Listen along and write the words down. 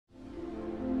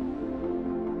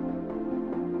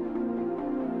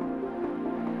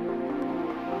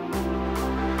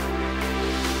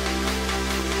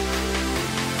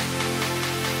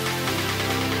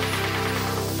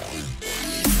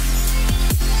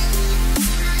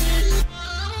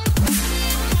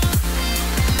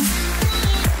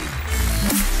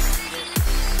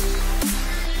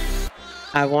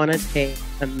I want to take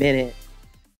a minute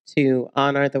to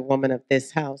honor the woman of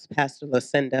this house, Pastor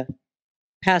LaCinda.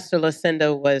 Pastor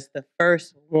LaCinda was the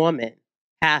first woman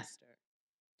pastor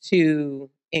to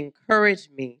encourage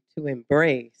me to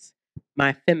embrace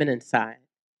my feminine side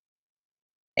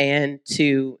and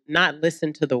to not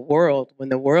listen to the world when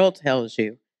the world tells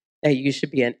you that you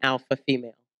should be an alpha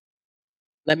female.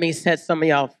 Let me set some of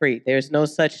y'all free. There's no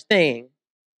such thing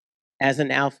as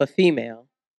an alpha female,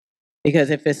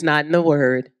 because if it's not in the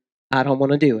word, I don't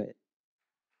want to do it.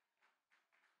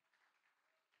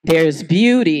 There's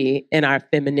beauty in our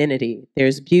femininity.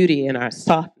 There's beauty in our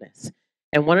softness.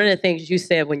 And one of the things you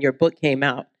said when your book came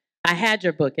out, I had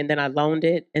your book and then I loaned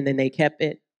it and then they kept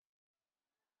it.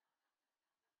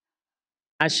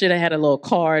 I should have had a little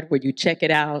card where you check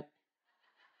it out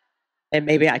and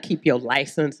maybe I keep your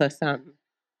license or something.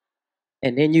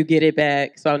 And then you get it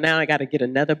back. So now I got to get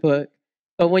another book.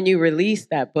 But when you released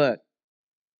that book,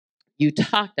 you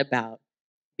talked about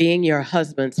being your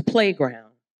husband's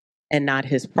playground and not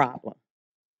his problem.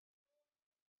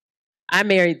 I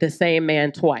married the same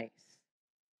man twice.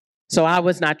 So I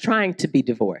was not trying to be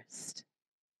divorced.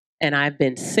 And I've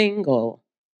been single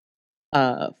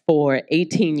for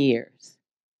 18 years.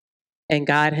 And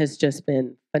God has just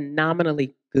been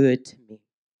phenomenally good to me.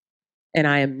 And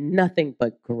I am nothing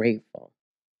but grateful.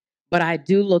 But I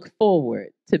do look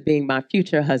forward to being my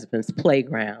future husband's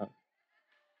playground.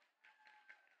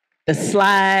 The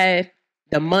slide,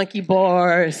 the monkey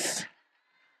bars,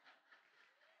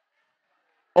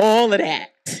 all of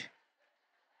that.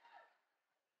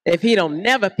 If he don't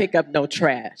never pick up no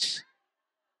trash,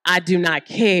 I do not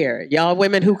care. Y'all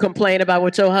women who complain about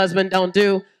what your husband don't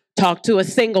do, talk to a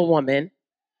single woman.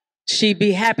 She'd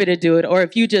be happy to do it. Or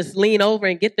if you just lean over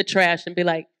and get the trash and be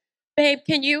like, babe,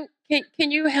 can you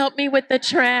help me with the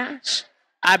trash?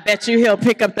 I bet you he'll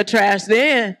pick up the trash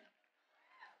then.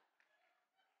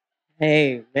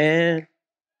 Hey, man.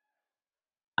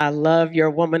 I love your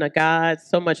woman of God.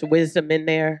 So much wisdom in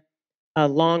there. A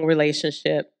long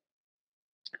relationship.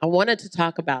 I wanted to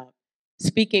talk about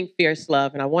speaking fierce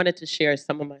love, and I wanted to share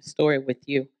some of my story with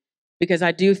you because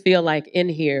I do feel like in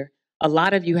here, a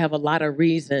lot of you have a lot of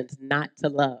reasons not to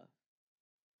love.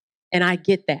 And I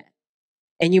get that.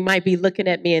 And you might be looking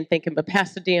at me and thinking, but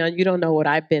Pastor Dionne, you don't know what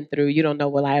I've been through. You don't know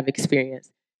what I have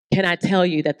experienced. Can I tell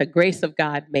you that the grace of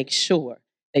God makes sure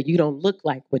that you don't look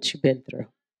like what you've been through?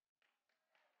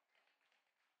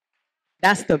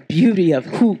 That's the beauty of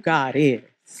who God is.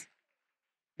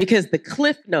 Because the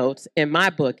cliff notes in my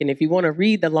book, and if you want to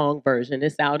read the long version,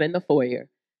 it's out in the foyer.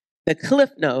 The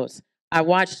cliff notes, I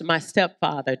watched my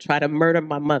stepfather try to murder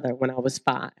my mother when I was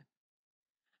 5.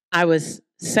 I was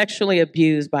sexually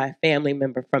abused by a family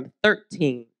member from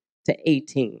 13 to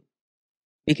 18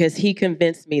 because he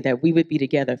convinced me that we would be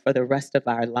together for the rest of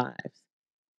our lives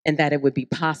and that it would be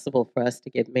possible for us to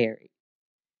get married.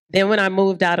 Then when I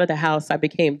moved out of the house, I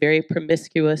became very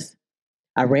promiscuous.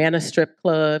 I ran a strip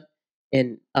club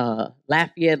in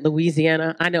Lafayette,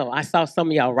 Louisiana. I know, I saw some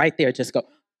of y'all right there just go,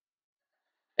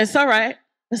 it's all right.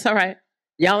 It's all right.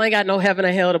 Y'all ain't got no heaven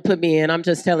or hell to put me in. I'm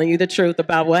just telling you the truth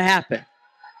about what happened.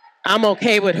 I'm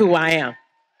okay with who I am.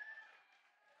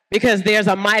 Because there's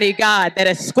a mighty God that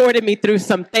escorted me through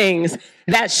some things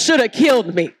that should have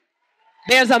killed me.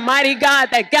 There's a mighty God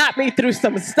that got me through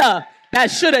some stuff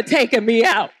that should have taken me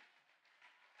out.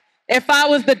 If I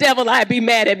was the devil, I'd be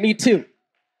mad at me too.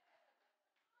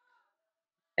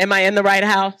 Am I in the right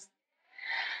house?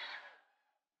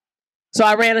 So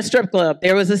I ran a strip club.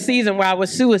 There was a season where I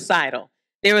was suicidal.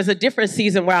 There was a different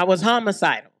season where I was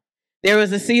homicidal. There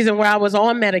was a season where I was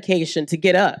on medication to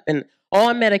get up and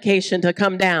on medication to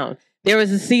come down. There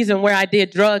was a season where I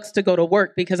did drugs to go to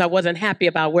work because I wasn't happy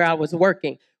about where I was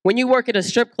working. When you work at a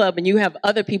strip club and you have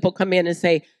other people come in and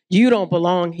say, you don't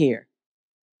belong here.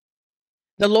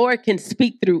 The Lord can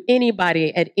speak through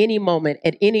anybody at any moment,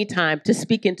 at any time, to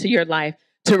speak into your life,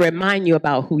 to remind you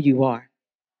about who you are.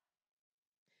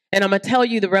 And I'm going to tell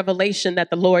you the revelation that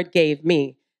the Lord gave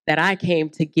me, that I came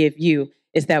to give you,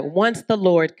 is that once the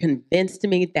Lord convinced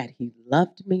me that he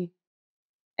loved me,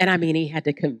 and I mean, he had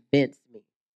to convince me.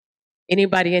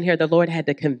 Anybody in here, the Lord had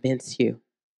to convince you.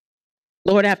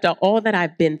 Lord, after all that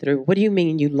I've been through, what do you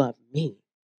mean you love me?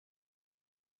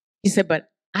 He said,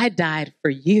 but I died for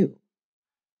you.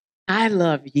 I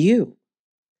love you.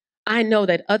 I know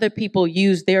that other people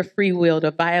use their free will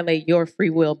to violate your free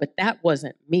will, but that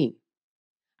wasn't me.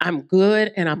 I'm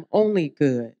good and I'm only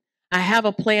good. I have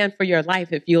a plan for your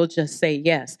life if you'll just say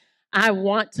yes. I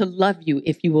want to love you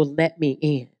if you will let me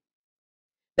in.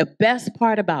 The best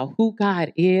part about who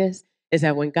God is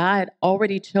that when God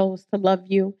already chose to love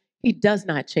you, he does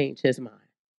not change his mind.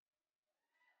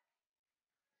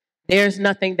 There's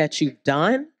nothing that you've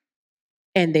done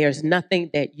and there's nothing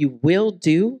that you will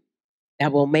do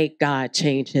that will make God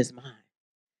change his mind,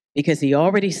 because he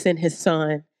already sent his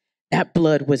son. That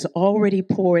blood was already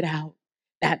poured out.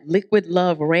 That liquid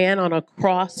love ran on a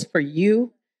cross for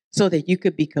you so that you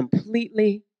could be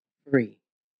completely free.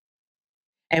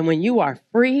 And when you are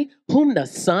free, whom the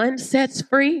Son sets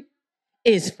free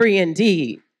is free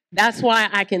indeed. That's why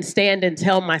I can stand and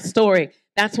tell my story.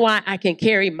 That's why I can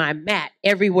carry my mat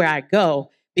everywhere I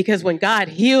go. Because when God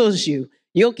heals you,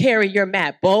 you'll carry your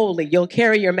mat boldly. You'll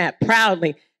carry your mat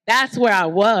proudly. That's where I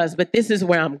was, but this is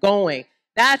where I'm going.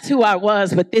 That's who I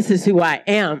was, but this is who I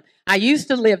am. I used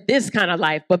to live this kind of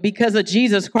life, but because of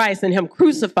Jesus Christ and him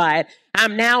crucified,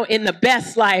 I'm now in the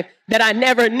best life that I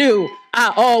never knew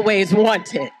I always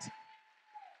wanted.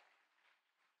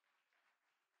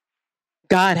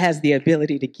 God has the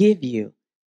ability to give you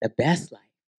the best life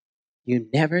you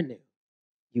never knew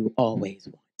you always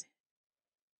wanted.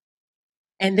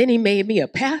 And then he made me a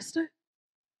pastor.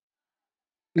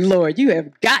 Lord, you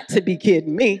have got to be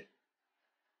kidding me.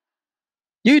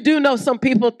 You do know some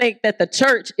people think that the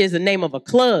church is the name of a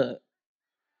club.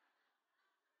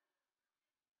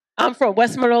 I'm from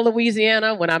West Monroe,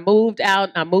 Louisiana. When I moved out,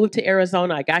 I moved to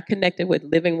Arizona. I got connected with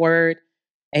Living Word.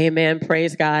 Amen.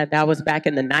 Praise God. That was back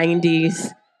in the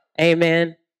 90s.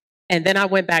 Amen. And then I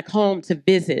went back home to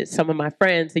visit some of my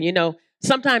friends. And, you know,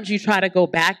 sometimes you try to go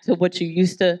back to what you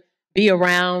used to be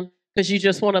around because you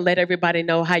just want to let everybody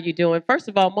know how you're doing. First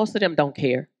of all, most of them don't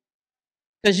care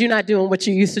because you're not doing what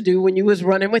you used to do when you was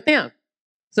running with them.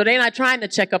 So they're not trying to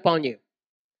check up on you.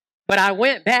 But I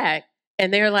went back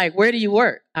and they're like, where do you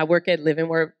work? I work at Living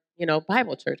Word,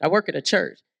 Bible church. I work at a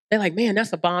church. They're like, man,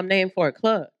 that's a bomb name for a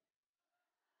club.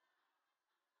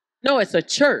 No, it's a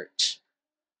church.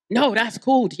 No, that's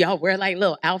cool. Do y'all wear like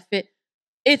little outfit?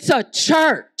 It's a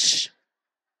church.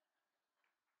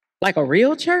 Like a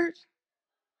real church?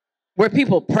 Where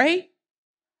people pray?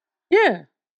 Yeah.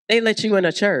 They let you in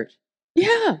a church.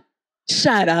 Yeah.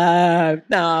 Shut up.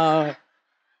 No.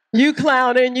 You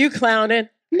clowning.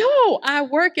 No, I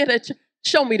work at a church.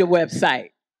 Show me the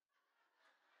website.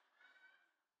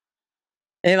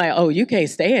 They're like, oh, you can't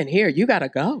stay in here. You got to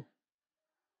go.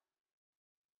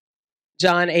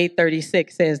 John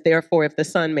 8:36 says, therefore, if the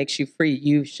Son makes you free,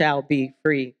 you shall be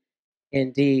free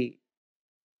indeed.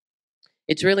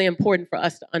 It's really important for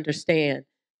us to understand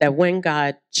that when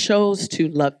God chose to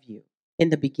love you in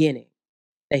the beginning,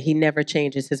 that he never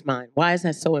changes his mind. Why is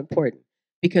that so important?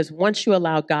 Because once you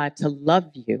allow God to love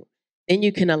you, then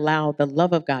you can allow the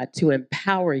love of God to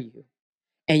empower you.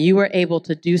 And you are able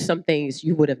to do some things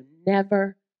you would have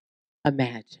never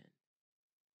imagined.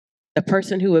 The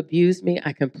person who abused me,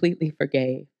 I completely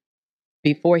forgave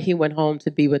before he went home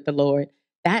to be with the Lord.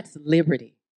 That's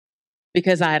liberty.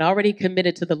 Because I had already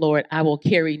committed to the Lord, I will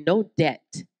carry no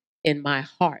debt in my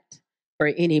heart for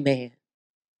any man,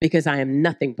 because I am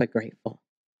nothing but grateful.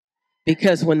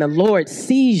 Because when the Lord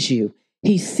sees you,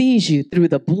 he sees you through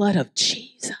the blood of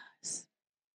Jesus.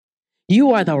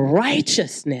 You are the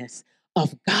righteousness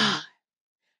of God.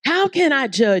 How can I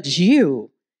judge you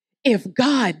if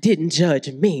God didn't judge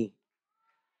me?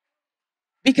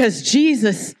 Because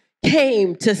Jesus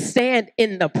came to stand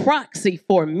in the proxy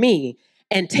for me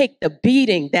and take the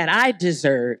beating that I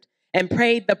deserved and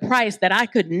paid the price that I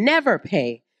could never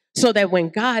pay, so that when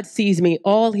God sees me,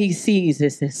 all he sees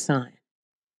is his Son.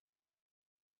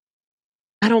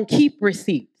 I don't keep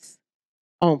receipts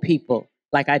on people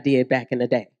like I did back in the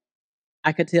day.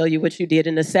 I could tell you what you did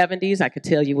in the 70s. I could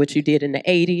tell you what you did in the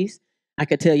 80s. I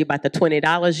could tell you about the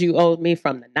 $20 you owed me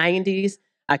from the 90s.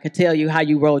 I could tell you how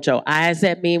you rolled your eyes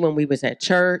at me when we was at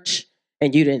church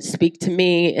and you didn't speak to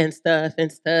me and stuff.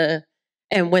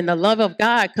 And when the love of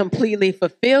God completely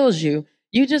fulfills you,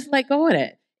 you just let go of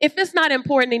that. If it's not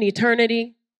important in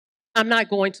eternity, I'm not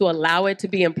going to allow it to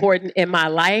be important in my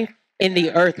life in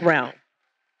the earth realm.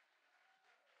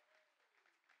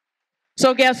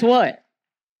 So guess what?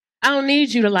 I don't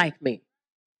need you to like me.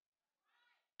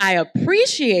 I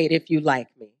appreciate if you like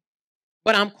me,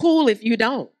 but I'm cool if you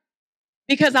don't.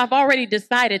 Because I've already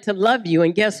decided to love you,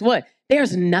 and guess what?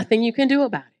 There's nothing you can do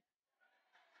about it.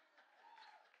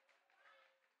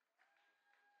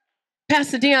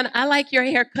 Pastor Dionne, I like your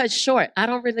hair cut short. I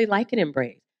don't really like it in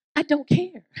braids. I don't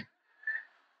care.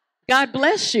 God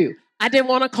bless you. I didn't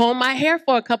want to comb my hair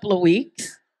for a couple of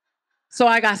weeks, so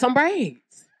I got some braids.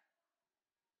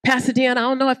 Pastor Dionne, I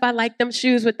don't know if I like them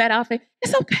shoes with that outfit.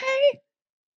 It's okay.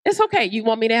 It's okay. You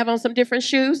want me to have on some different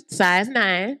shoes? Size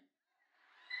 9.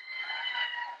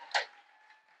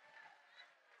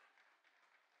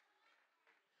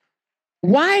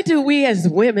 Why do we as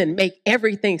women make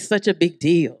everything such a big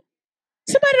deal?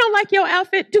 Somebody don't like your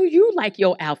outfit. Do you like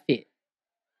your outfit?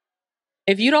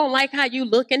 If you don't like how you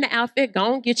look in the outfit,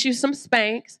 go and get you some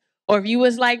Spanx. Or if you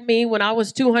was like me when I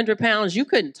was 200 pounds, you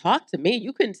couldn't talk to me.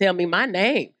 You couldn't tell me my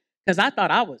name because I thought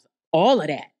I was all of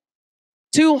that.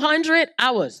 200,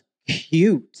 I was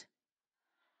cute.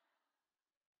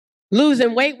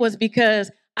 Losing weight was because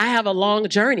I have a long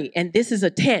journey, and this is a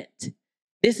tent.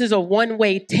 This is a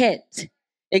one-way tent.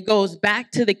 It goes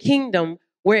back to the kingdom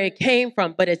where it came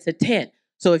from, but it's a tent.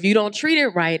 So if you don't treat it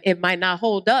right, it might not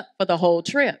hold up for the whole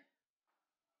trip.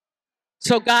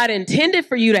 So God intended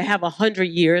for you to have 100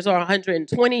 years or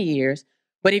 120 years,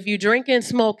 but if you drinking,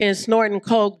 smoking, snorting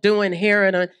coke, doing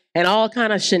heroin, and all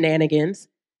kind of shenanigans,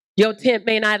 your tent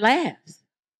may not last.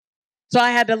 So I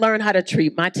had to learn how to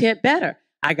treat my tent better.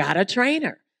 I got a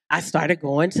trainer. I started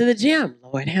going to the gym.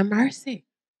 Lord have mercy.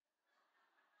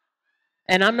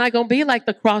 And I'm not going to be like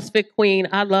the CrossFit queen.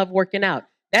 I love working out.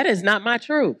 That is not my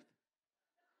truth.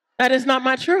 That is not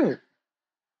my truth.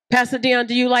 Pastor Dionne,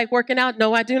 do you like working out?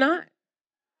 No, I do not.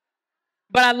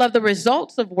 But I love the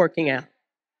results of working out.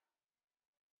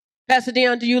 Pastor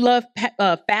Dionne, do you love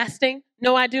fasting?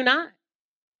 No, I do not.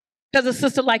 Because a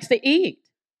sister likes to eat.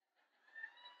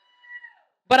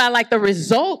 But I like the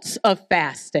results of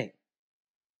fasting.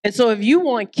 And so if you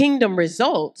want kingdom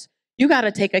results, you got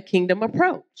to take a kingdom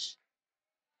approach.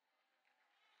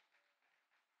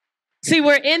 See,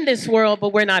 we're in this world,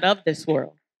 but we're not of this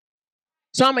world.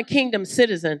 So I'm a kingdom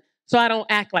citizen, so I don't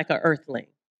act like an earthling.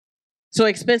 So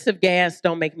expensive gas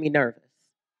don't make me nervous.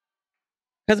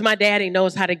 Because my daddy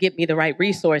knows how to get me the right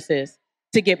resources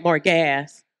to get more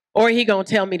gas. Or he gonna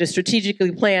tell me to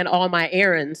strategically plan all my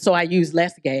errands so I use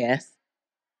less gas.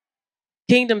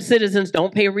 Kingdom citizens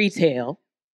don't pay retail.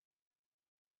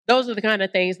 Those are the kind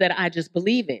of things that I just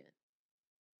believe in.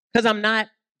 Because I'm not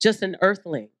just an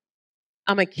earthling.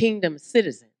 I'm a kingdom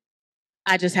citizen.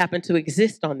 I just happen to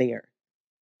exist on the earth.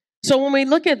 So when we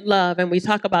look at love and we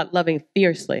talk about loving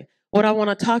fiercely, what I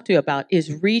want to talk to you about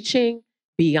is reaching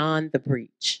beyond the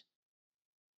breach.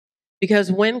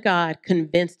 Because when God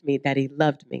convinced me that he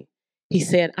loved me, he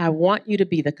said, I want you to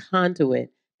be the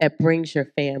conduit that brings your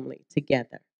family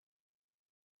together.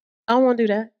 I don't want to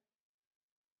do that.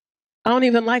 I don't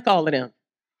even like all of them.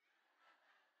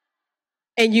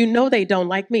 And you know they don't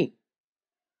like me.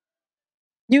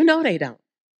 You know they don't.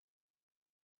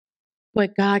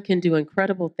 But God can do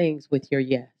incredible things with your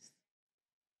yes.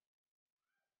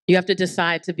 You have to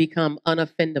decide to become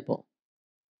unoffendable.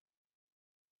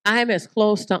 I am as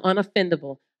close to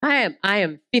unoffendable. I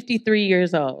am 53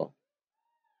 years old.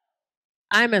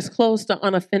 I'm as close to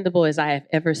unoffendable as I have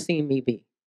ever seen me be.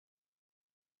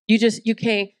 You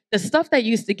can't, the stuff that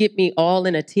used to get me all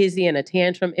in a tizzy and a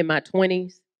tantrum in my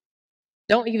 20s,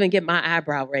 don't even get my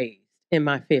eyebrow raised in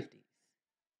my 50s.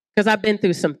 Because I've been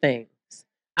through some things.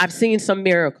 I've seen some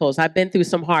miracles. I've been through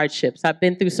some hardships. I've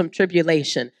been through some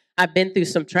tribulation. I've been through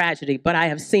some tragedy, but I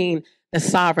have seen the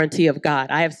sovereignty of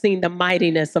God. I have seen the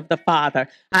mightiness of the Father.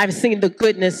 I've seen the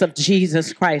goodness of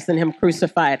Jesus Christ and him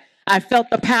crucified. I felt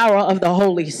the power of the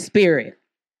Holy Spirit.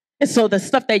 And so the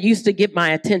stuff that used to get my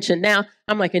attention, now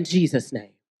I'm like, in Jesus'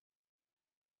 name.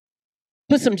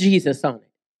 Put some Jesus on it.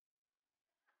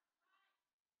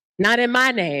 Not in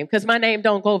my name, because my name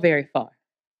don't go very far.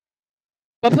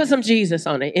 But put some Jesus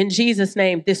on it. In Jesus'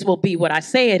 name, this will be what I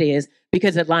say it is,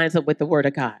 because it lines up with the word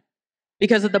of God.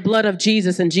 Because of the blood of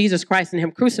Jesus and Jesus Christ and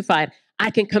him crucified,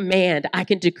 I can command, I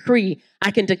can decree,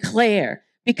 I can declare.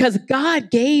 Because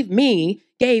God gave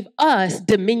us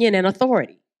dominion and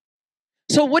authority.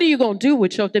 So what are you going to do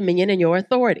with your dominion and your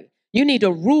authority? You need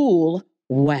to rule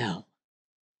well.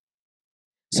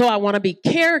 So I want to be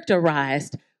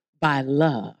characterized by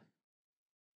love.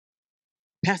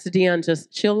 Pastor Dionne,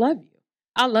 she'll love you.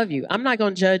 I'll love you. I'm not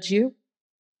going to judge you.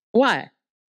 Why?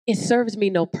 It serves me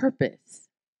no purpose.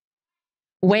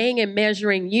 Weighing and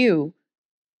measuring you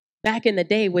back in the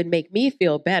day would make me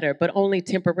feel better, but only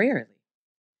temporarily.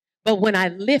 But when I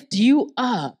lift you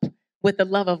up with the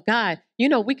love of God,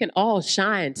 we can all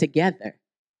shine together.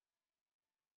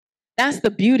 That's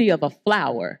the beauty of a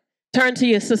flower. Turn to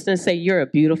your sister and say, you're a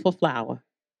beautiful flower.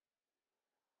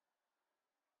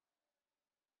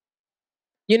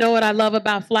 You know what I love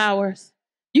about flowers?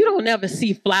 You don't ever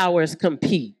see flowers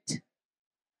compete.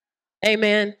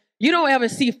 Amen. You don't ever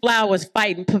see flowers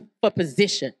fighting for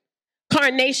position.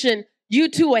 Carnation, you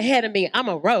two ahead of me. I'm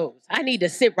a rose. I need to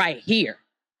sit right here.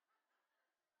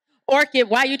 Orchid,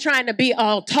 why are you trying to be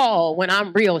all tall when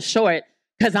I'm real short?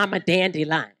 Because I'm a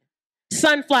dandelion.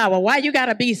 Sunflower, why you got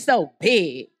to be so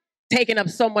big, taking up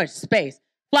so much space?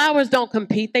 Flowers don't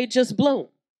compete. They just bloom.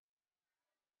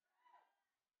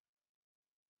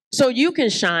 So you can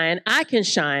shine, I can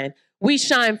shine we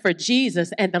shine for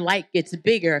Jesus and the light gets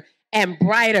bigger and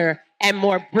brighter and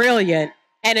more brilliant.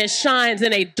 And it shines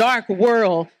in a dark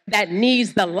world that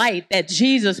needs the light that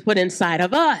Jesus put inside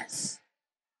of us.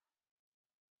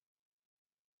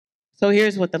 So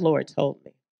here's what the Lord told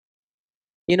me.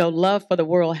 You know, love for the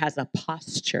world has a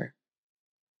posture.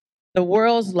 The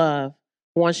world's love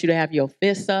wants you to have your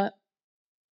fists up,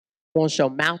 wants your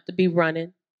mouth to be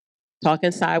running,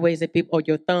 talking sideways at people, or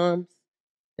your thumbs,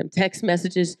 them text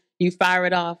messages, you fire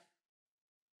it off,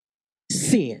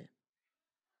 sin.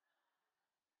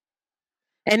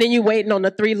 And then you waiting on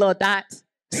the 3 little dots,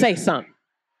 say something.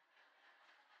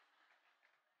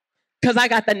 Because I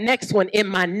got the next one in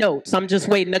my notes. I'm just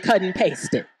waiting to cut and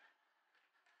paste it.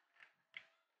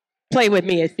 Play with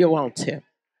me if you want to.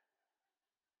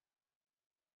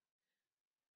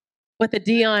 But the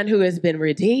Dionne who has been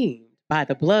redeemed by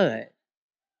the blood,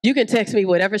 you can text me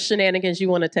whatever shenanigans you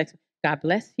want to text me. God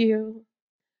bless you.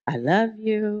 I love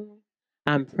you.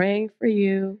 I'm praying for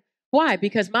you. Why?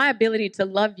 Because my ability to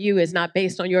love you is not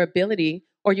based on your ability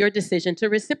or your decision to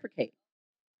reciprocate.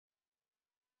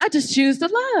 I just choose to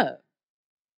love.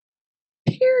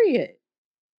 Period.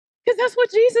 Because that's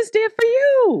what Jesus did for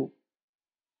you.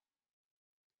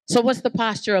 So what's the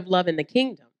posture of love in the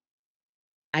kingdom?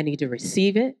 I need to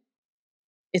receive it.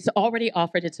 It's already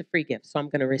offered. It's a free gift. So I'm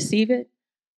going to receive it.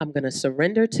 I'm going to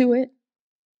surrender to it.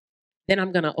 Then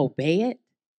I'm going to obey it.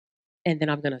 And then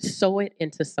I'm going to sow it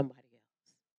into somebody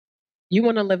else. You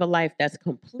want to live a life that's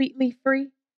completely free?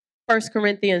 1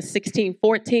 Corinthians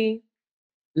 16:14.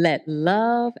 Let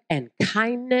love and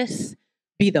kindness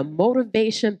be the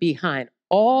motivation behind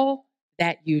all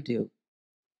that you do.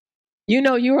 You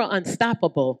know you are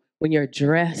unstoppable when you're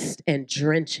dressed and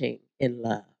drenching in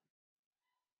love.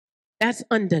 That's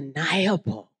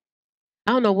undeniable.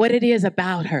 I don't know what it is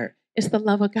about her. It's the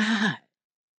love of God.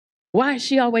 Why is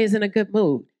she always in a good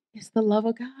mood? It's the love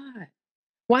of God.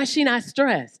 Why is she not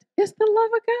stressed? It's the love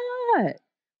of God.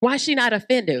 Why is she not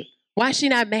offended? Why is she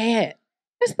not mad?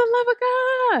 It's the love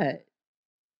of God.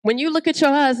 When you look at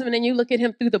your husband and you look at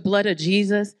him through the blood of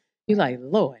Jesus, you're like,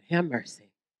 Lord, have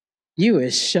mercy. You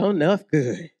is sure enough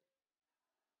good.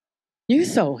 You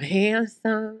so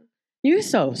handsome. You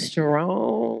so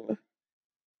strong.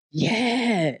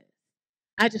 Yes.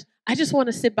 I just want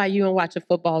to sit by you and watch a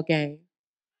football game.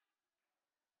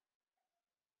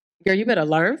 Girl, you better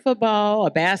learn football,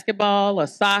 or basketball, or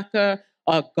soccer,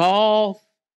 or golf,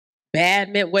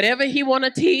 badminton, whatever he want to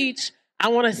teach. I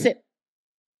want to sit.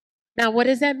 Now, what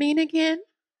does that mean again?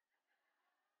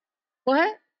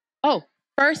 What? Oh,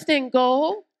 first and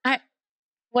goal.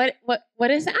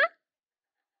 What is that?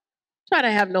 Try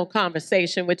to have no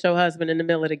conversation with your husband in the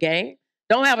middle of the game.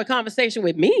 Don't have a conversation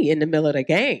with me in the middle of the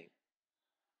game.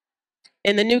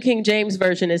 In the New King James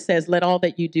Version, it says, let all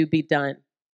that you do be done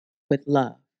with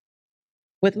love.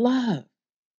 With love.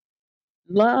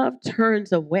 Love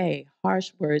turns away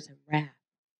harsh words and wrath.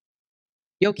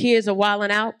 Your kids are wilding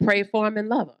out, pray for them and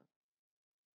love them.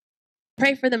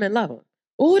 Pray for them and love them.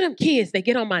 Ooh, them kids, they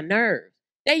get on my nerves.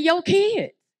 They your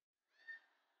kids.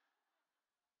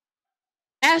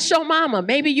 Ask your mama,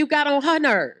 maybe you got on her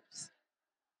nerves.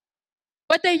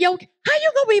 But they your, how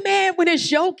you gonna be mad when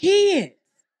it's your kids?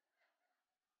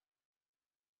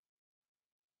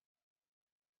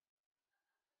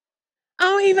 I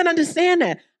don't even understand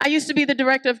that. I used to be the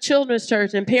director of children's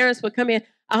church and parents would come in,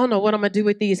 I don't know what I'm gonna do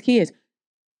with these kids.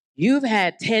 You've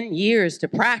had 10 years to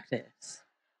practice.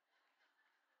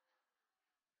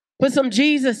 Put some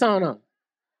Jesus on them.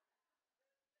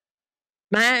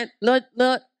 Man,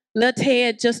 little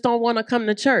Ted just don't want to come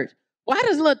to church. Why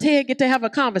does little Ted get to have a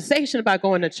conversation about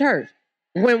going to church?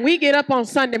 When we get up on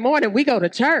Sunday morning, we go to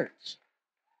church.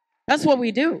 That's what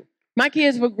we do. My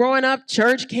kids were growing up,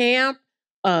 church camp,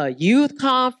 youth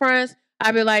conference.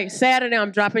 I'd be like, Saturday,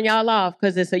 I'm dropping y'all off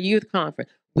because it's a youth conference.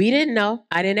 We didn't know.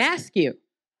 I didn't ask you.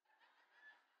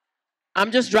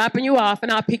 I'm just dropping you off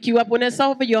and I'll pick you up when it's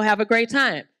over. You'll have a great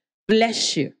time.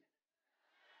 Bless you.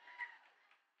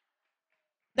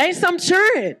 They some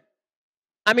churning.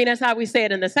 I mean, that's how we say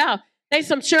it in the South. They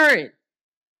some churning.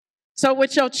 So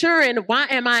with your churning, why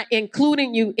am I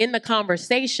including you in the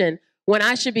conversation when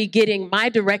I should be getting my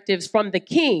directives from the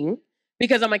king?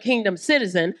 Because I'm a kingdom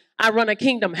citizen. I run a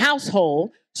kingdom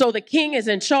household. So the king is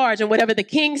in charge, and whatever the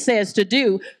king says to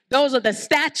do, those are the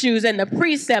statutes and the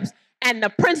precepts and the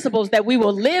principles that we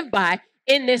will live by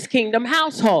in this kingdom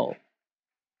household.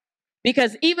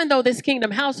 Because even though this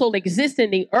kingdom household exists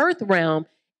in the earth realm,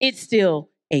 it's still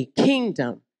a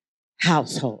kingdom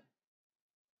household.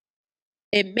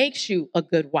 It makes you a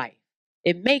good wife.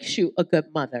 It makes you a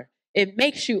good mother. It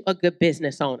makes you a good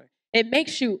business owner. It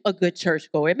makes you a good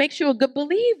churchgoer. It makes you a good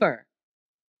believer.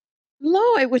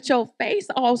 Lloyd, with your face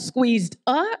all squeezed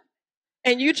up,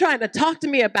 and you trying to talk to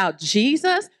me about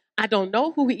Jesus? I don't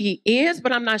know who he is,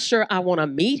 but I'm not sure I want to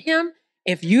meet him.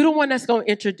 If you're the one that's going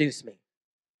to introduce me.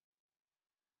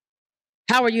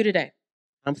 How are you today?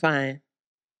 I'm fine.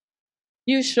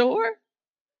 You sure?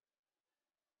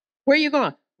 Where you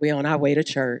going? We on our way to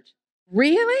church.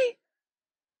 Really?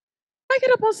 I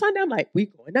get up on Sunday, I'm like, we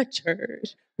going to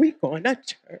church. We going to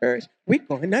church. We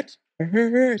going to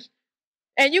church.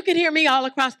 And you can hear me all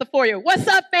across the foyer. What's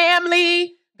up,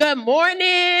 family? Good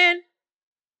morning.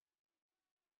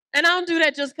 And I don't do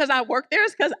that just because I work there.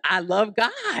 It's because I love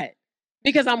God.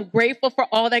 Because I'm grateful for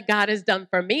all that God has done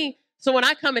for me. So when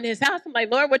I come in his house, I'm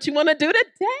like, Lord, what you want to do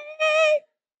today?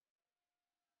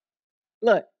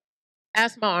 Look,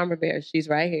 ask my armor bearer. She's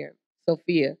right here.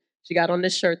 Sophia. She got on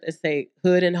this shirt that say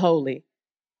Hood and Holy.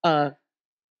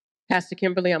 Pastor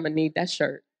Kimberly, I'm going to need that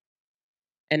shirt.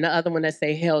 And the other one that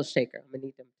say Hell Shaker. I'm going to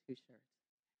need them 2 shirts.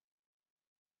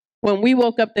 When we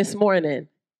woke up this morning,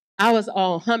 I was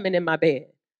all humming in my bed.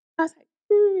 I was like,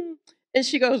 And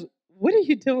she goes, what are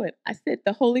you doing? I said,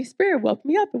 the Holy Spirit woke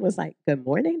me up and was like, good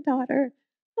morning, daughter.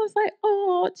 I was like,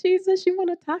 oh, Jesus, you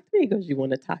want to talk to me? He goes, you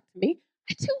want to talk to me?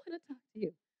 I do want to talk to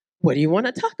you. What do you want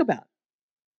to talk about?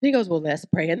 And he goes, well, let's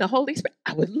pray in the Holy Spirit.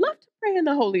 I would love to pray in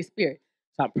the Holy Spirit.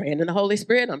 So I'm praying in the Holy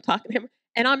Spirit. I'm talking to him.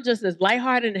 And I'm just as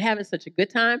lighthearted and having such a good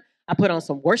time. I put on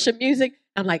some worship music.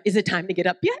 I'm like, is it time to get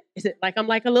up yet? Is it like I'm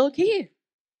like a little kid?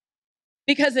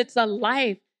 Because it's a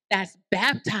life that's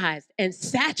baptized and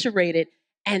saturated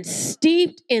and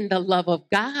steeped in the love of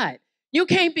God. You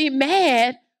can't be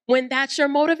mad when that's your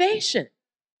motivation.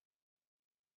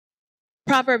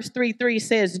 Proverbs 3:3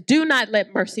 says, do not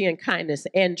let mercy and kindness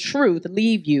and truth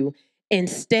leave you.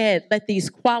 Instead, let these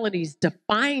qualities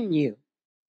define you.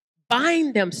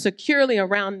 Bind them securely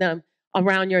around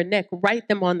your neck. Write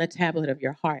them on the tablet of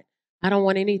your heart. I don't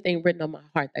want anything written on my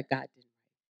heart that God didn't.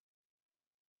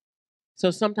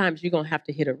 So sometimes you're going to have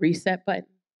to hit a reset button.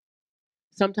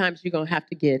 Sometimes you're going to have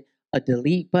to get a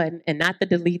delete button, and not the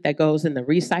delete that goes in the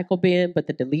recycle bin, but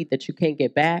the delete that you can't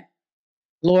get back.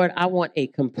 Lord, I want a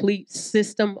complete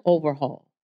system overhaul.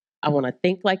 I want to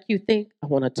think like you think. I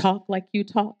want to talk like you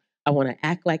talk. I want to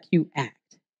act like you act.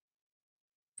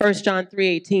 1 John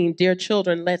 3:18, dear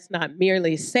children, let's not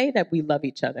merely say that we love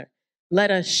each other.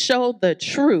 Let us show the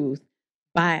truth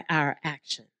by our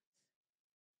actions.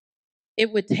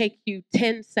 It would take you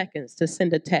 10 seconds to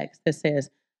send a text that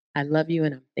says, I love you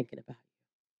and I'm thinking about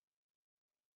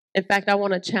you. In fact, I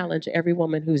want to challenge every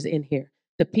woman who's in here.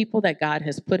 The people that God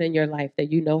has put in your life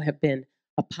that you know have been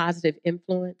a positive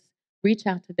influence, reach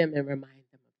out to them and remind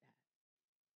them of that.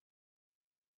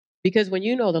 Because when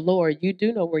you know the Lord, you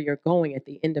do know where you're going at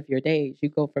the end of your days. You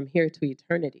go from here to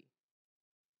eternity.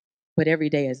 But every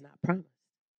day is not promised.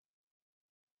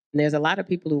 And there's a lot of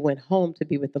people who went home to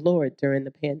be with the Lord during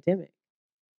the pandemic.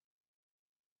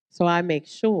 So I make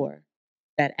sure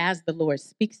that as the Lord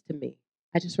speaks to me,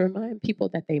 I just remind people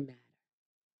that they matter.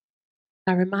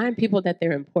 I remind people that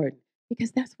they're important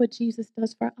because that's what Jesus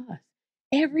does for us.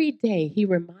 Every day he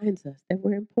reminds us that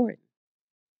we're important.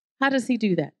 How does he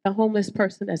do that? The homeless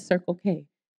person at Circle K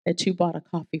that you bought a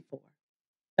coffee for.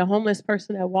 The homeless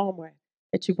person at Walmart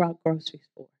that you brought groceries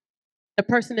for. The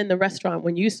person in the restaurant,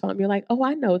 when you saw him, you're like, oh,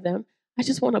 I know them. I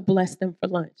just want to bless them for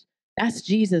lunch. That's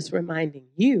Jesus reminding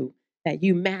you that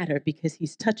you matter because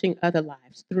he's touching other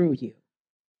lives through you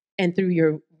and through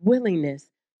your willingness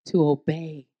to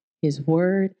obey his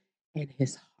word and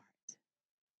his heart.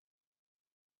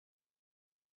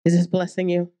 Is this blessing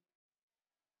you?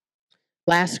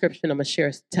 Last scripture, I'm going to share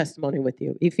a testimony with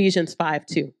you. Ephesians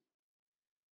 5:2.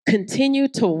 Continue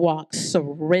to walk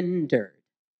surrendered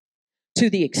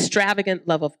to the extravagant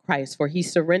love of Christ, for he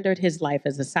surrendered his life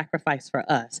as a sacrifice for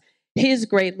us. His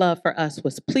great love for us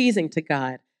was pleasing to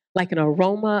God, like an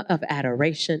aroma of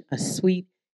adoration, a sweet,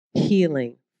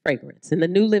 healing fragrance. In the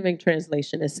New Living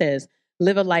Translation, it says,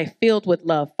 live a life filled with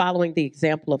love, following the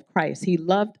example of Christ. He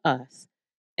loved us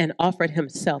and offered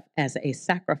himself as a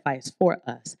sacrifice for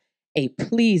us, a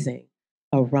pleasing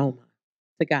aroma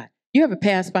to God. You ever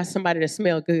pass by somebody that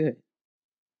smell good?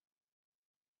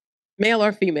 Male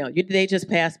or female? They just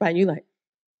pass by and you're like,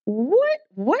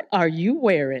 what are you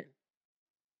wearing?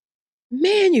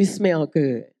 Man, you smell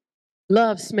good.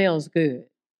 Love smells good.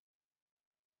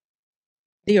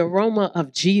 The aroma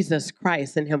of Jesus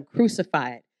Christ and him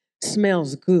crucified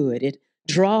smells good. It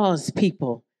draws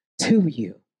people to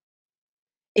you.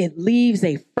 It leaves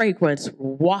a fragrance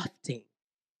wafting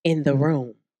in the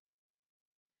room.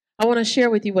 I want to share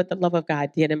with you what the love of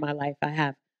God did in my life. I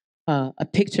have a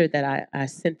picture that I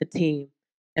sent the team,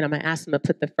 and I'm going to ask them to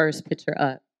put the first picture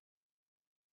up.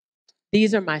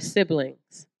 These are my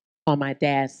siblings on my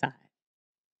dad's side.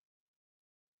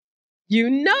 You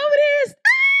noticed?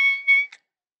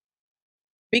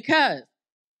 Because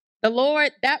the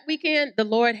Lord, that weekend, the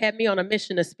Lord had me on a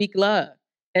mission to speak love.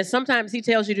 And sometimes he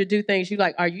tells you to do things, you're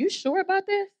like, are you sure about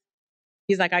this?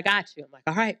 He's like, I got you. I'm like,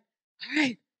 all right.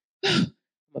 I'm going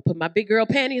to put my big girl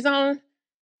panties on, and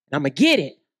I'm going to get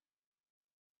it.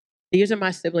 These are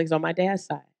my siblings on my dad's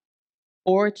side.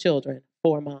 4 children,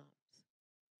 4 moms,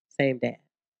 same dad.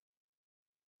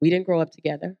 We didn't grow up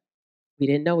together. We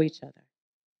didn't know each other.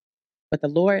 But the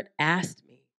Lord asked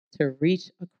me to reach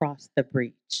across the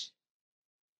breach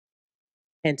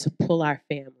and to pull our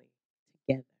family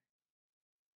together.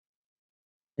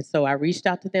 And so I reached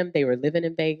out to them. They were living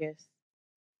in Vegas.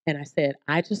 And I said,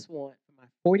 I just want, for my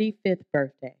 45th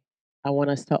birthday, I want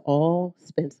us to all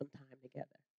spend some time together.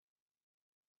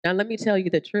 Now, let me tell you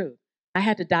the truth. I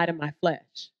had to die to my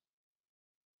flesh.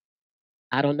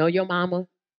 I don't know your mama.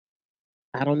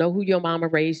 I don't know who your mama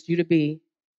raised you to be.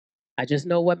 I just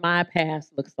know what my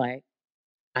past looks like.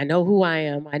 I know who I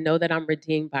am. I know that I'm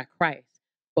redeemed by Christ.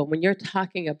 But when you're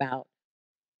talking about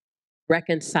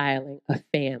reconciling a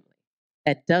family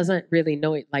that doesn't really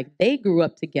know it, like they grew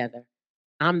up together,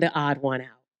 I'm the odd one out.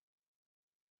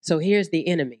 So here's the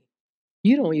enemy.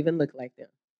 You don't even look like them.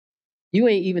 You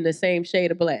ain't even the same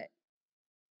shade of black.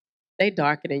 They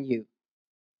darker than you.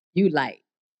 You light.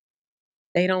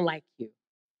 They don't like you.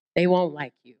 They won't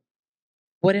like you.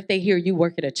 What if they hear you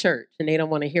work at a church and they don't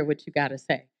want to hear what you got to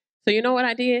say? So you know what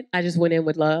I did? I just went in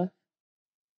with love.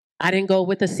 I didn't go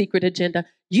with a secret agenda.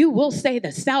 You will say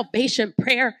the salvation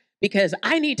prayer because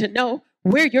I need to know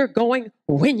where you're going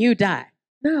when you die.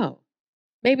 No.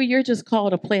 Maybe you're just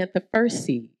called to plant the first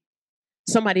seed.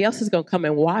 Somebody else is going to come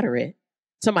and water it.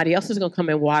 Somebody else is going to come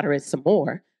and water it some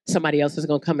more. Somebody else is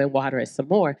going to come and water it some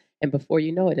more. And before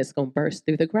you know it, it's going to burst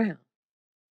through the ground.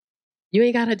 You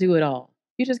ain't got to do it all.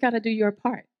 You just got to do your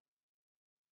part.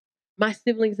 My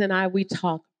siblings and I, we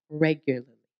talk regularly.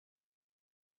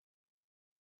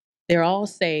 They're all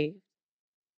saved.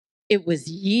 It was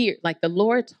years, like the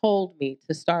Lord told me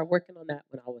to start working on that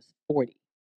when I was 40.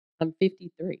 I'm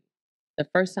 53. The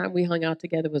first time we hung out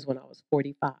together was when I was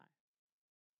 45.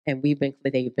 And they've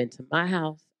been to my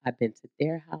house. I've been to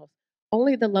their house.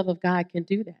 Only the love of God can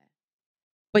do that.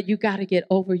 But you got to get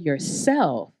over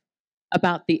yourself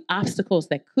about the obstacles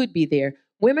that could be there.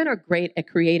 Women are great at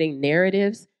creating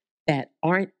narratives that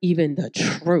aren't even the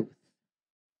truth.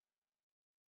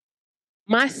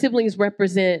 My siblings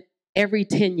represent every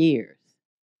 10 years.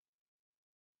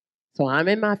 So I'm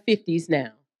in my 50s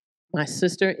now. My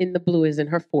sister in the blue is in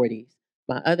her 40s.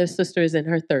 My other sister is in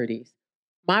her 30s.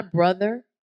 My brother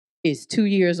is 2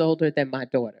 years older than my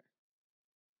daughter.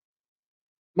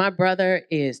 My brother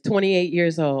is 28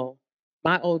 years old.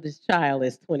 My oldest child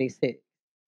is 26. Isn't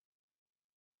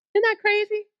that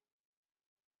crazy?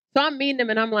 So I'm meeting them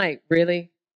and I'm like,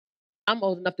 really? I'm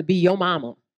old enough to be your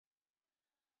mama.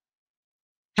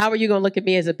 How are you going to look at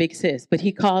me as a big sis? But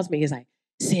he calls me. He's like,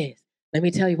 sis, let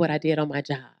me tell you what I did on my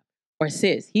job. Or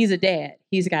sis, he's a dad.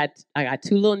 I got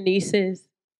 2 little nieces.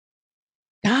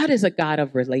 God is a God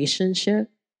of relationship.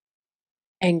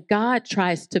 And God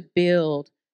tries to build,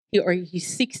 he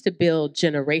seeks to build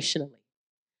generationally.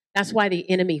 That's why the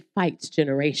enemy fights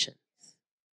generations.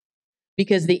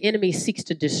 Because the enemy seeks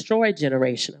to destroy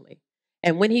generationally.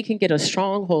 And when he can get a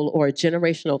stronghold or a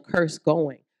generational curse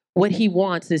going, what he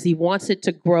wants it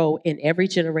to grow in every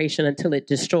generation until it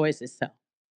destroys itself.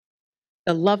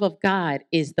 The love of God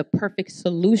is the perfect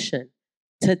solution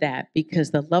to that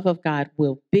because the love of God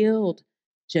will build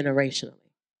generationally.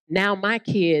 Now my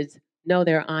kids know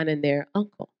their aunt and their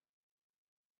uncle.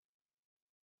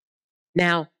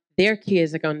 Now their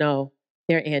kids are going to know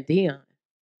their Aunt Dionne.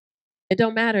 It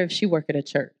don't matter if she work at a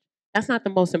church. That's not the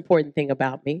most important thing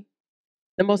about me.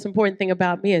 The most important thing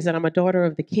about me is that I'm a daughter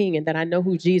of the King and that I know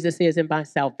who Jesus is in my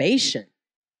salvation.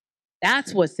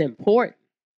 That's what's important.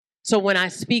 So when I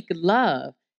speak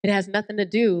love, it has nothing to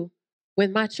do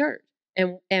with my church.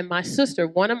 And my sister,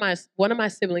 one of my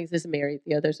siblings is married,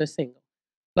 the others are single.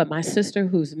 But my sister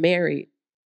who's married,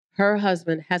 her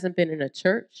husband hasn't been in a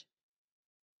church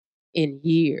in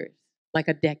years, like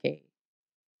a decade.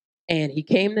 And he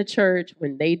came to church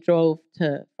when they drove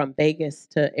from Vegas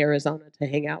to Arizona to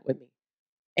hang out with me.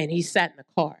 And he sat in the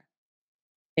car.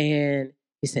 And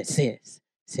he said, sis,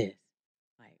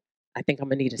 like, I think I'm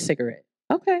going to need a cigarette.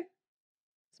 Okay.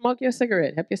 Smoke your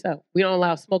cigarette. Help yourself. We don't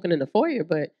allow smoking in the foyer,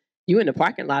 but you in the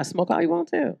parking lot, smoke all you want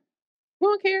to. We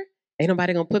don't care. Ain't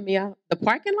nobody going to put me out. The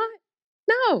parking lot?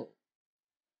 No.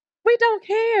 We don't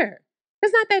care.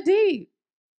 It's not that deep.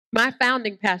 My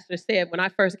founding pastor said when I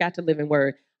first got to Living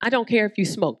Word, I don't care if you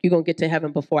smoke. You're going to get to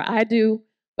heaven before I do,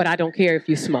 but I don't care if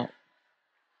you smoke.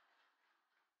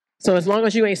 So as long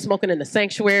as you ain't smoking in the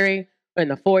sanctuary or in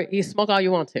the foyer, you smoke all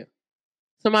you want to.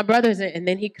 So my brother's in, and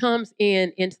then he comes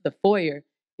into the foyer.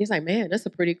 He's like, man, that's a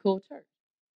pretty cool church.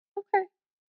 Okay.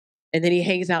 And then he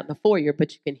hangs out in the foyer,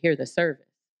 but you can hear the service.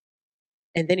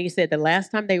 And then he said the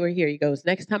last time they were here, he goes,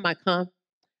 next time I come,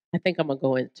 I think I'm going to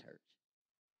go in church.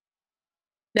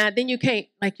 Now, then you can't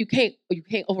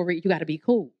overread. You got to be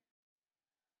cool.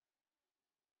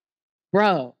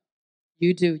 Bro,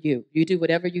 you do you. You do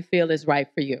whatever you feel is right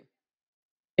for you.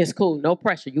 It's cool. No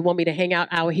pressure. You want me to hang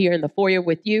out here in the foyer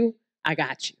with you? I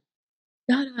got you.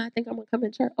 No, I think I'm going to come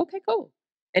in church. Okay, cool.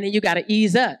 And then you got to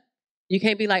ease up. You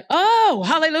can't be like, oh,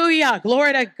 hallelujah,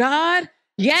 glory to God.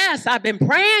 Yes, I've been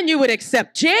praying you would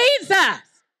accept Jesus.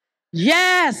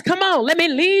 Yes, come on, let me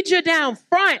lead you down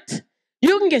front.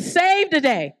 You can get saved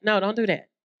today. No, don't do that.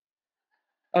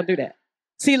 Don't do that.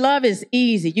 See, love is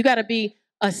easy. You got to be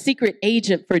a secret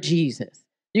agent for Jesus.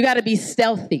 You got to be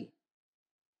stealthy.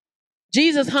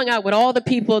 Jesus hung out with all the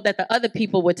people that the other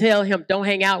people would tell him don't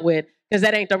hang out with because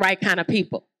that ain't the right kind of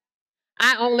people.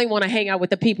 I only want to hang out with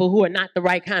the people who are not the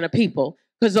right kind of people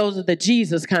because those are the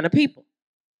Jesus kind of people.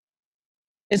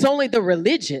 It's only the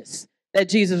religious that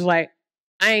Jesus was like,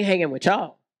 I ain't hanging with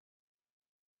y'all.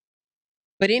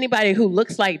 But anybody who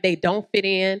looks like they don't fit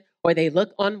in or they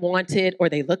look unwanted or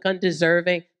they look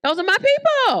undeserving, those are my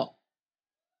people.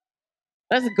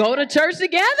 Let's go to church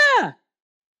together.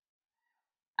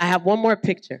 I have one more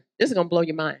picture. This is going to blow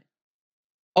your mind.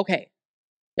 Okay.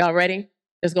 Y'all ready?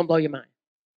 This is going to blow your mind.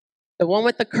 The one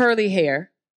with the curly hair,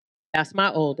 that's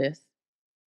my oldest.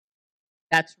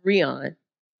 That's Dionne.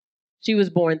 She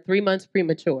was born 3 months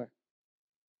premature.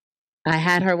 I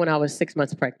had her when I was 6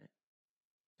 months pregnant.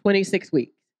 26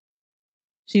 weeks.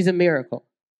 She's a miracle.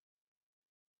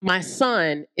 My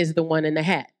son is the one in the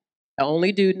hat, the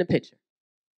only dude in the picture.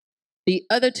 The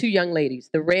other two young ladies,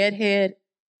 the redhead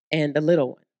and the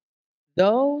little one,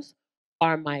 those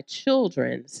are my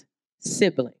children's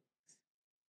siblings.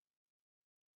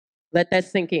 Let that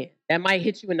sink in. That might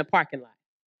hit you in the parking lot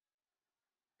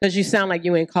because you sound like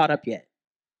you ain't caught up yet.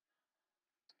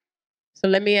 So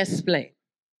let me explain.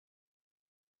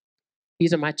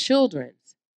 These are my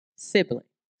children's siblings.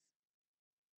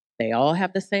 They all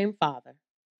have the same father,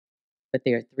 but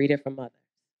they are 3 different mothers.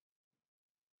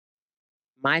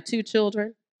 My 2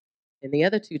 children and the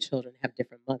other 2 children have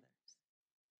different mothers.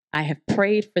 I have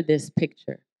prayed for this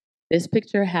picture. This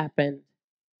picture happened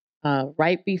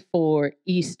right before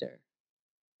Easter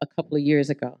a couple of years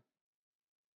ago.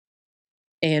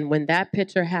 And when that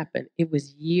picture happened, it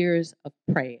was years of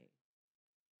praying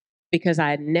because I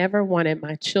had never wanted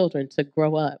my children to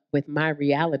grow up with my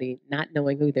reality, not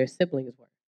knowing who their siblings were.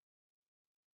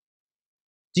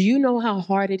 Do you know how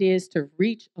hard it is to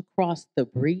reach across the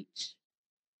breach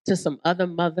to some other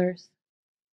mothers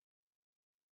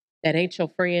that ain't your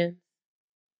friends?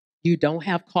 You don't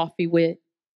have coffee with.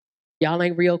 Y'all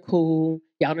ain't real cool.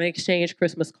 Y'all don't exchange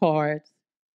Christmas cards.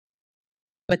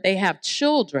 But they have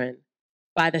children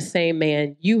by the same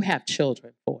man you have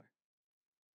children for.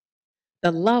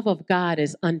 The love of God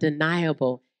is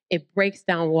undeniable. It breaks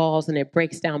down walls and it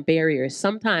breaks down barriers.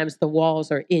 Sometimes the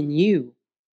walls are in you.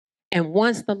 And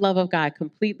once the love of God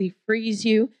completely frees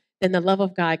you, then the love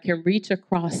of God can reach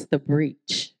across the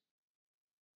breach.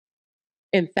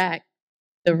 In fact,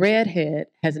 the redhead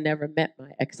has never met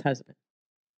my ex-husband.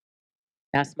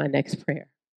 That's my next prayer.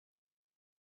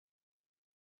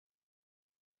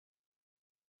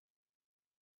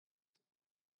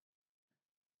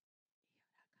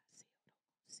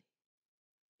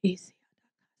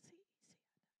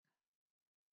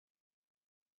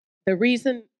 The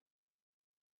reason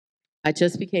I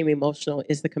just became emotional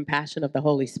is the compassion of the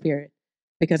Holy Spirit,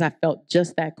 because I felt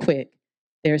just that quick.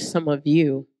 There's some of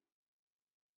you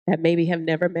that maybe have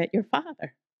never met your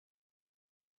father.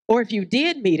 Or if you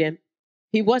did meet him,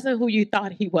 he wasn't who you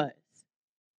thought he was.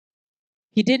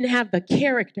 He didn't have the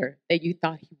character that you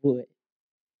thought he would.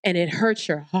 And it hurts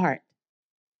your heart.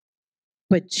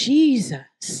 But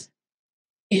Jesus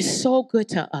is so good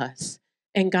to us.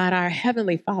 And God, our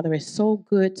Heavenly Father, is so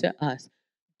good to us.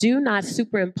 Do not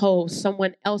superimpose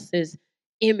someone else's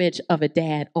image of a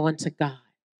dad onto God.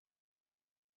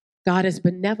 God is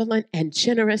benevolent and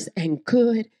generous and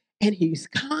good, and he's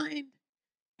kind,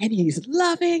 and he's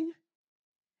loving,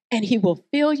 and he will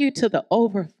fill you to the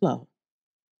overflow.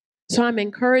 So I'm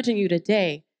encouraging you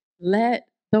today, let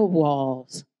the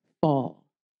walls fall.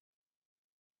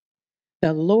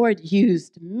 The Lord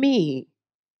used me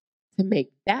to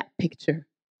make that picture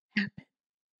happen.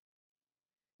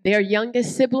 Their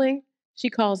youngest sibling, she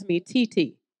calls me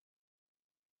TT.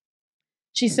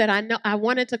 She said, I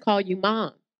wanted to call you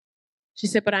mom. She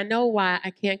said, but I know why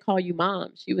I can't call you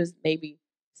mom. She was maybe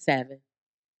 7.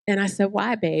 And I said,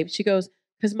 why, babe? She goes,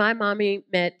 because my mommy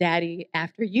met daddy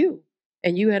after you,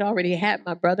 and you had already had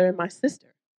my brother and my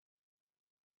sister.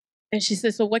 And she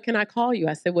said, so what can I call you?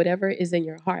 I said, whatever is in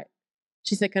your heart.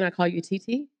 She said, can I call you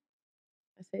TT?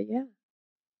 I said, yeah.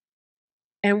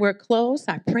 And we're close.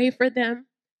 I pray for them.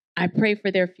 I pray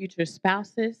for their future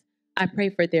spouses. I pray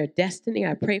for their destiny.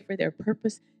 I pray for their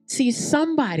purpose. See,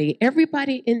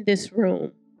 everybody in this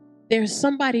room, there's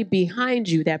somebody behind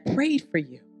you that prayed for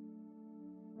you.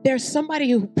 There's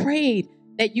somebody who prayed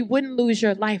that you wouldn't lose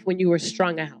your life when you were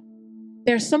strung out.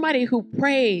 There's somebody who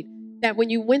prayed that when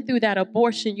you went through that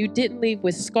abortion, you didn't leave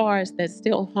with scars that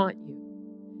still haunt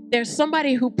you. There's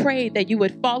somebody who prayed that you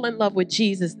would fall in love with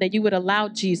Jesus, that you would allow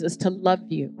Jesus to love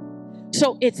you.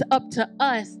 So it's up to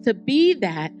us to be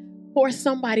that for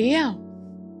somebody else.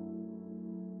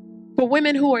 For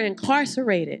women who are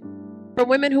incarcerated, for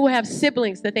women who have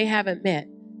siblings that they haven't met,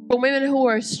 for women who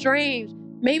are estranged.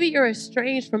 Maybe you're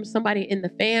estranged from somebody in the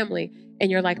family and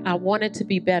you're like, I want it to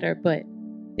be better, but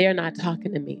they're not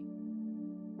talking to me.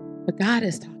 But God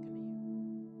is talking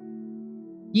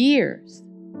to you. Years.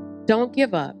 Don't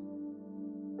give up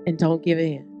and don't give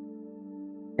in.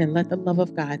 And let the love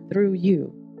of God through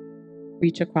you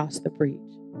reach across the breach.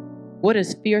 What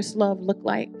does fierce love look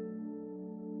like?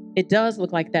 It does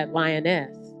look like that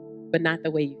lioness, but not the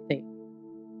way you think.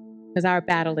 Because our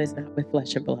battle is not with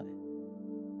flesh and blood,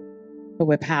 but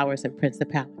with powers and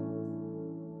principalities.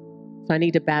 So I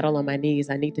need to battle on my knees.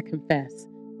 I need to confess.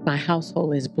 My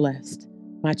household is blessed.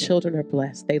 My children are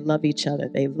blessed. They love each other.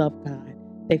 They love God.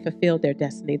 They fulfill their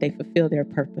destiny. They fulfill their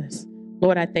purpose.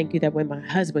 Lord, I thank you that when my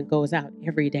husband goes out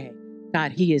every day,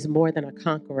 God, he is more than a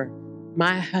conqueror.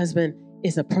 My husband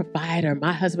is a provider.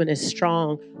 My husband is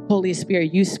strong. Holy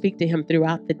Spirit, you speak to him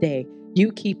throughout the day.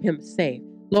 You keep him safe.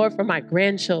 Lord, for my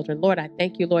grandchildren, Lord, I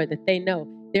thank you, Lord, that they know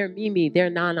their Mimi, their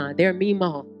Nana, their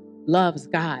Mima loves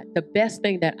God. The best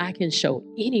thing that I can show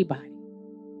anybody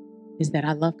is that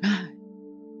I love God.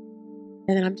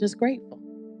 And then I'm just grateful.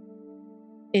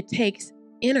 It takes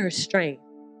inner strength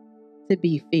to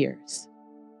be fierce.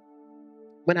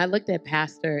 When I looked at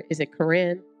Pastor, is it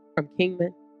Corinne from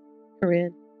Kingman?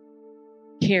 Corinne?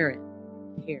 Karen.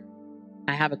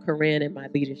 I have a Corinne in my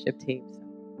leadership team. So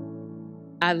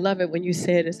I love it when you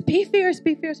said it's be fierce,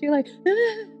 be fierce. You're like,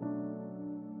 ah.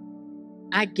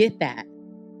 I get that.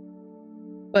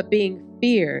 But being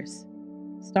fierce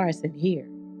starts in here,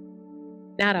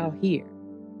 not out here.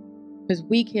 Because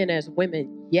we can, as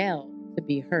women, yell to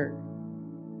be heard.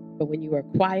 But when you are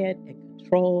quiet and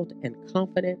controlled and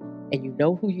confident and you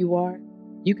know who you are,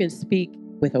 you can speak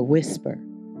with a whisper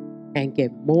and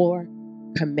get more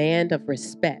command of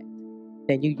respect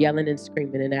than you yelling and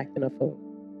screaming and acting a fool.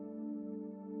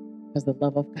 Because the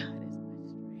love of God is my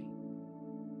strength.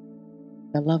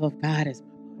 The love of God is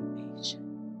my motivation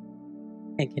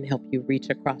and can help you reach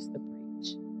across the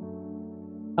breach.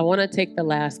 I want to take the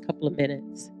last couple of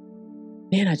minutes.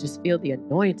 Man, I just feel the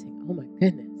anointing. Oh my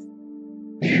goodness.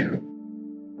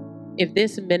 Whew. If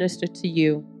this ministered to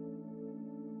you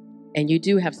and you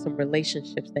do have some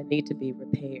relationships that need to be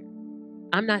repaired,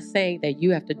 I'm not saying that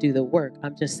you have to do the work.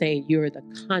 I'm just saying you're the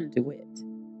conduit.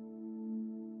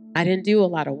 I didn't do a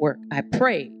lot of work. I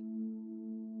prayed,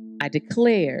 I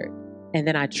declared, and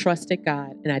then I trusted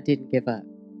God and I didn't give up.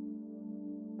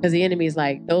 Because the enemy is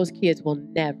like, those kids will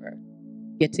never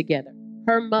get together.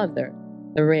 Her mother,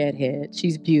 the redhead,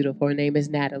 she's beautiful. Her name is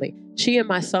Natalie. She and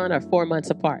my son are 4 months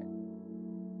apart.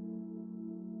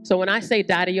 So when I say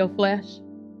die to your flesh,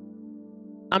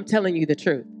 I'm telling you the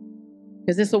truth.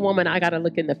 Because this is a woman I got to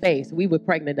look in the face. We were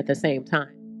pregnant at the same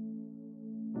time.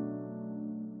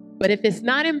 But if it's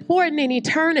not important in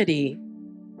eternity,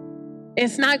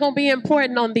 it's not going to be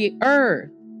important on the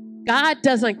earth. God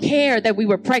doesn't care that we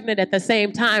were pregnant at the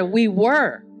same time. We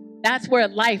were. That's where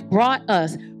life brought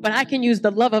us. But I can use the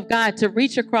love of God to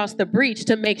reach across the breach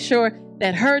to make sure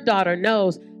that her daughter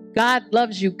knows God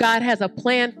loves you. God has a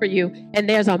plan for you. And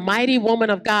there's a mighty woman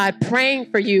of God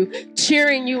praying for you,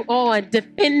 cheering you on,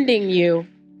 defending you,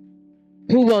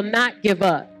 who will not give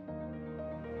up.